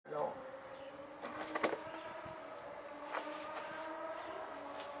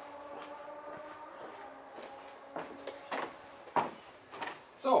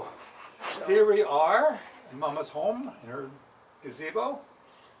So, here we are in Mama's home, in her gazebo,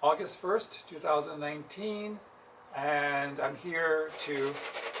 August 1st, 2019, and I'm here to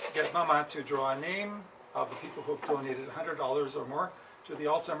get Mama to draw a name of the people who have donated $100 or more to the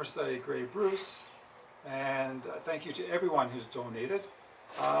Alzheimer Society of Grey-Bruce, and thank you to everyone who's donated.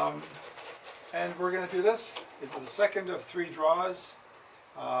 And we're going to do this. This is the second of 3 draws.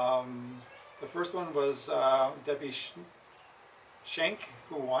 The first one was Debbie Schenk,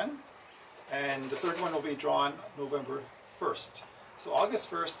 who won, and the third one will be drawn November 1st. So August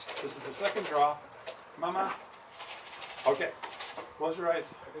 1st, this is the second draw. Mama, okay, close your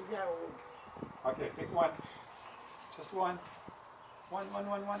eyes. Okay, pick one. Just one.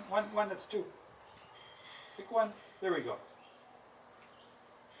 One, that's 2. Pick one. There we go.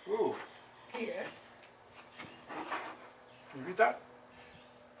 Ooh. Here. Can you read that?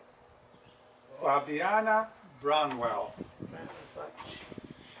 Fabiana Brownwell.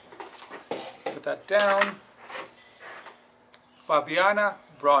 Put that down. Fabiana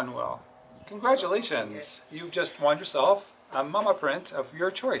Brownwell. Congratulations. You've just won yourself a Mama print of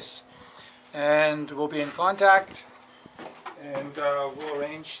your choice. And we'll be in contact, and we'll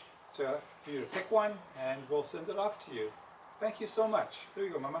arrange for you to pick one, and we'll send it off to you. Thank you so much. There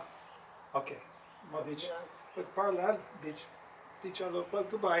you go, Mama. Okay. Goodbye.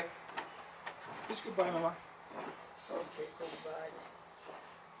 Goodbye, Mama. Okay, goodbye.